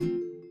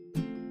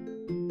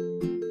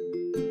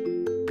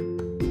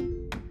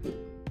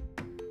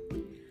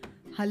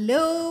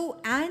Hello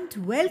and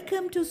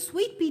welcome to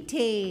Sweet Pea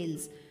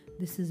Tales.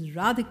 This is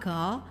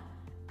Radhika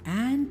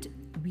and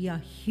we are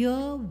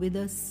here with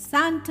a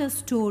Santa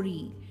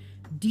story.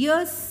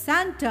 Dear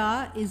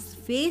Santa is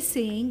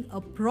facing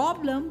a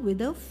problem with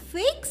a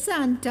fake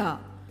Santa.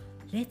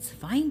 Let's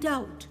find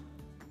out.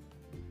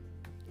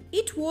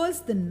 It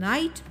was the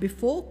night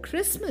before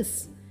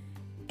Christmas.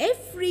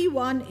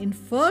 Everyone in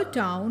Fur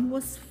Town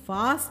was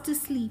fast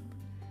asleep.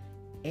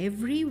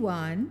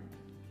 Everyone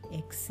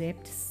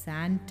except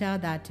Santa,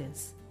 that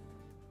is.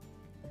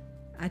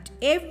 At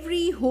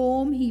every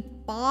home, he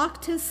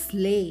parked his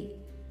sleigh,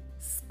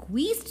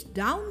 squeezed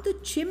down the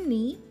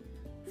chimney,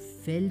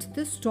 filled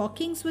the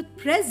stockings with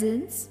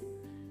presents,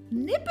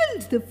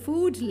 nibbled the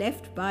food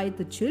left by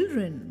the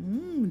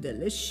children.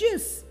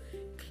 Delicious!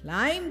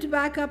 Climbed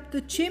back up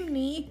the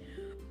chimney.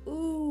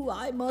 Ooh,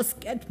 I must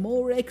get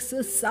more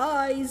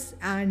exercise,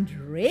 and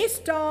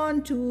raced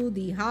on to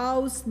the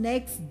house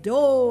next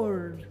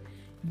door.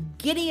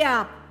 Giddy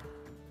up!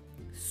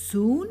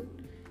 Soon,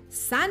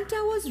 Santa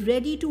was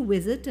ready to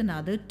visit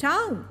another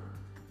town.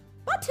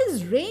 But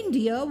his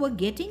reindeer were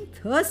getting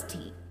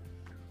thirsty.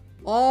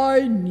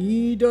 "I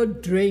need a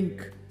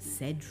drink,"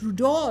 said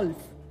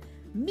Rudolph.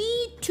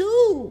 "Me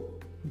too,"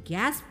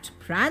 gasped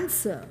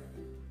Prancer.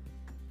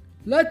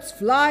 "Let's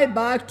fly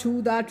back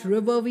to that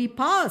river we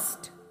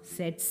passed,"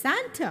 said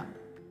Santa.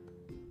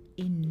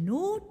 In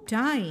no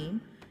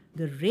time,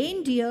 the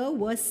reindeer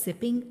were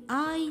sipping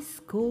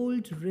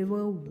ice-cold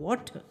river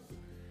water.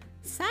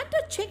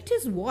 Santa checked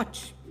his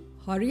watch.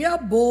 "Hurry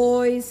up,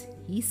 boys,"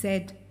 he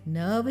said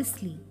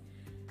nervously.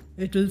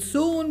 "It'll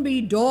soon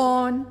be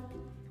dawn."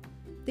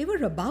 They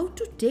were about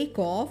to take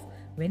off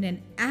when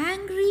an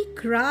angry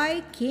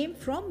cry came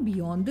from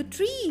beyond the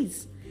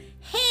trees.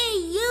 "Hey,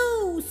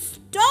 you!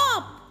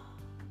 Stop!"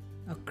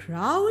 A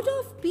crowd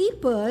of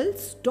people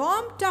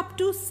stormed up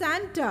to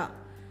Santa.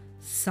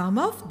 Some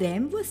of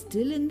them were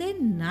still in their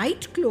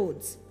night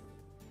clothes.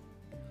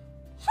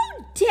 "How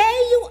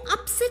dare you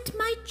upset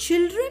my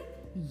children?"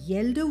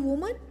 yelled a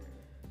woman.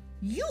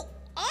 "You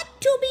ought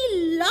to be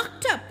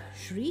locked up,"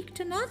 shrieked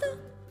another.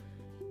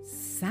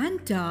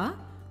 Santa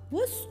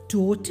was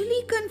totally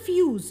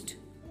confused.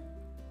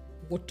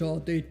 "What are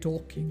they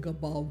talking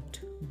about?"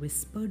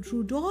 whispered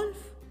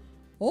Rudolph.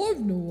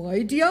 "I've no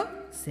idea,"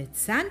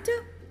 said Santa.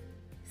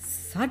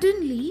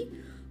 Suddenly,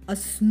 a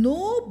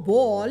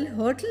snowball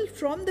hurtled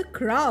from the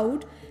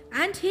crowd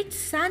and hit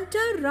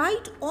Santa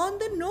right on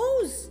the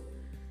nose.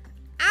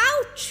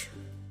 "Ouch!"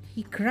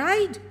 he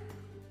cried.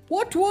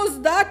 "What was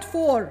that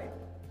for?"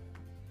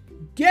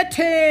 "Get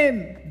him!"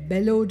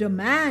 bellowed a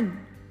man.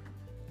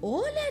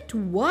 All at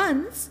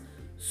once,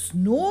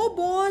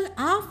 snowball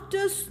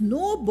after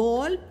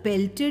snowball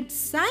pelted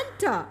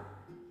Santa.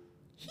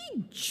 He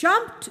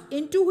jumped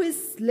into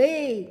his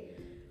sleigh.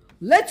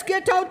 "Let's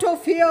get out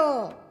of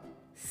here!"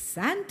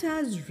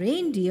 Santa's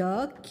reindeer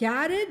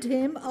carried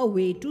him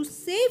away to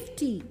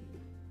safety.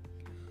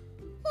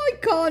 "I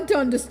can't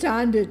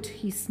understand it,"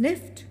 he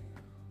sniffed.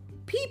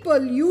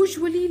 "People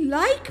usually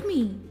like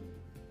me."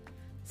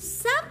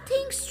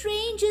 "Something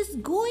strange is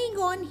going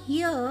on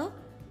here,"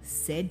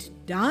 said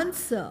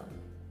Dancer.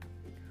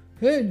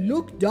 "Hey,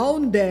 look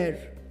down there,"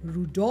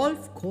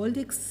 Rudolph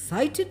called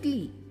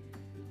excitedly.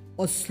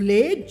 "A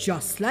sleigh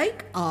just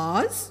like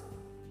ours?"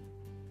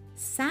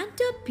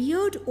 Santa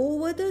peered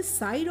over the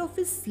side of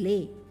his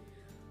sleigh.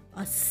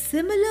 A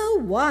similar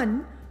one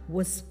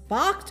was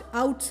parked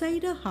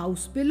outside a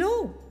house below.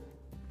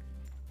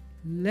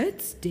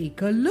 "Let's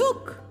take a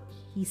look,"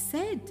 he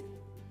said.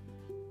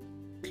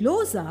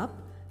 Close up,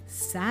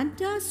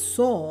 Santa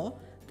saw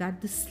that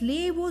the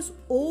sleigh was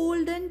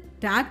old and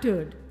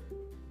tattered.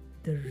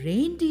 The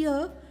reindeer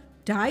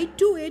tied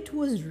to it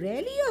was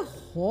really a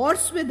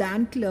horse with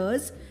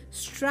antlers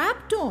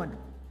strapped on.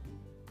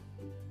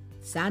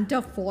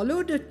 Santa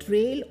followed a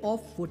trail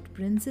of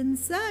footprints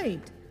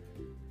inside.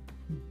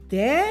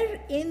 There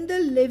in the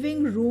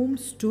living room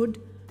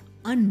stood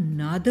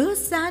another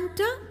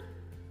Santa.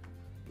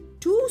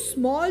 Two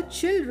small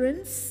children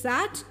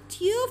sat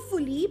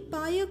tearfully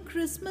by a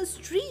Christmas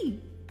tree.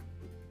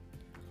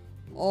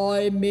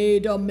 "I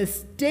made a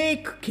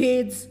mistake,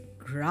 kids,"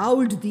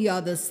 growled the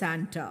other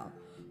Santa.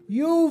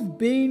 "You've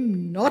been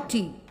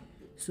naughty,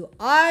 so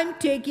I'm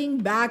taking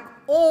back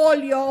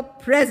all your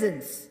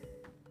presents."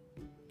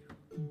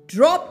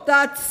 "Drop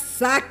that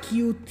sack,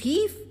 you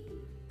thief,"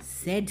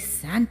 said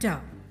Santa.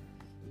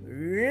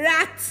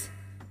 "Rats!"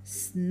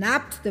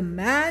 snapped the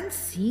man,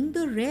 seeing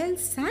the real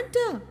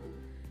Santa.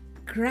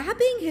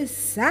 Grabbing his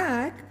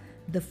sack,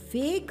 the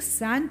fake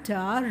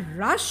Santa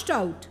rushed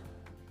out.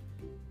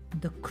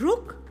 The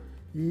crook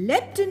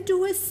leapt into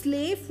his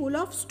sleigh full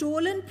of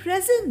stolen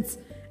presents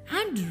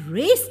and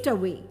raced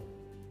away.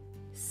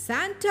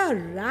 Santa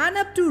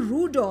ran up to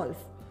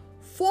Rudolph.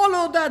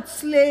 "Follow that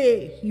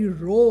sleigh," he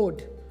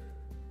roared.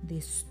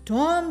 They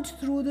stormed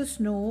through the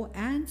snow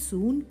and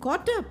soon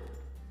caught up.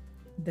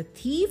 The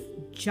thief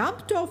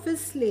jumped off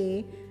his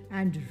sleigh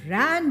and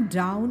ran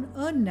down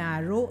a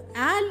narrow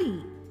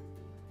alley.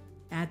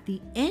 At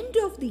the end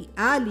of the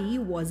alley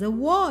was a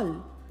wall.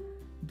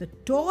 The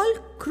tall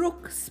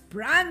crook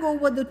sprang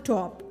over the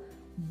top,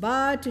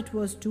 but it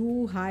was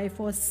too high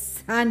for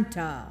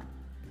Santa.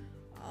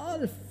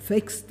 "I'll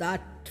fix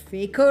that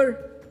faker."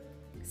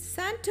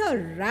 Santa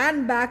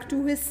ran back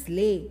to his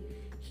sleigh.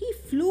 He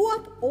flew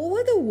up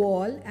over the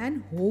wall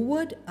and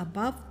hovered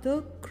above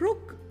the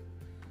crook.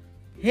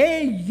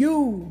 "Hey,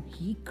 you!"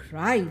 he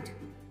cried.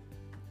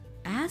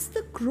 As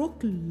the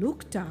crook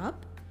looked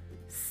up,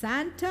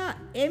 Santa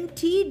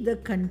emptied the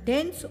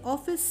contents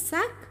of his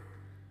sack.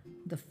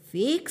 The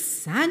fake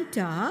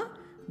Santa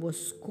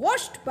was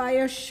squashed by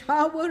a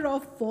shower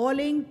of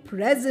falling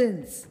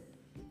presents.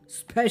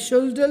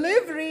 "Special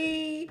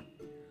delivery!"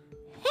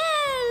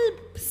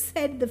 "Help!"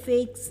 said the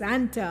fake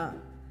Santa.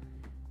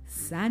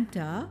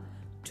 Santa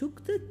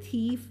took the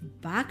thief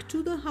back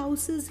to the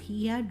houses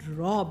he had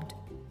robbed.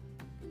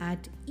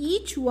 At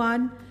each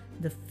one,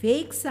 the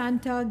fake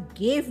Santa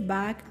gave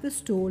back the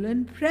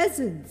stolen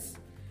presents.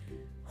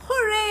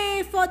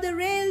 "Hooray for the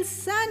real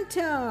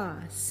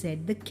Santa!"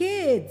 said the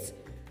kids.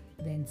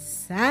 Then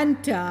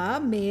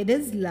Santa made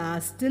his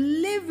last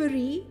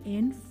delivery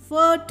in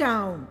Fur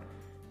Town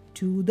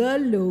to the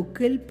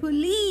local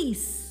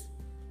police.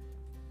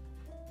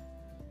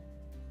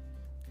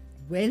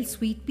 Well,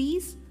 sweet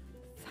peas,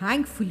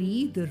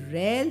 thankfully the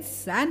real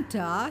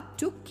Santa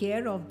took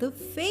care of the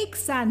fake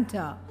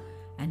Santa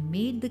and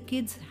made the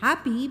kids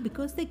happy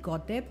because they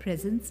got their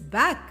presents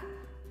back.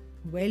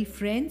 Well,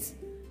 friends,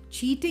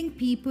 cheating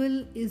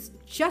people is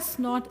just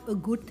not a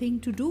good thing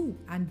to do.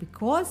 And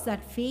because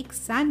that fake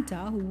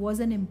Santa, who was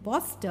an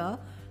imposter,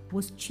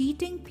 was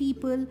cheating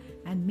people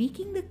and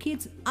making the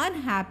kids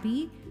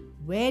unhappy,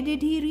 where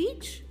did he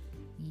reach?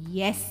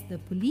 Yes, the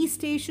police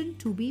station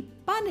to be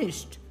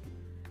punished.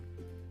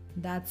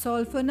 That's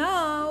all for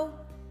now.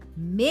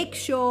 Make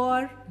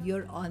sure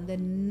you're on the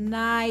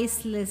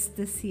nice list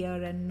this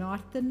year and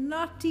not the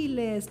naughty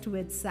list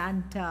with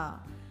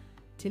Santa.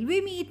 Till we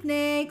meet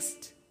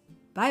next.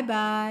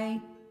 Bye-bye.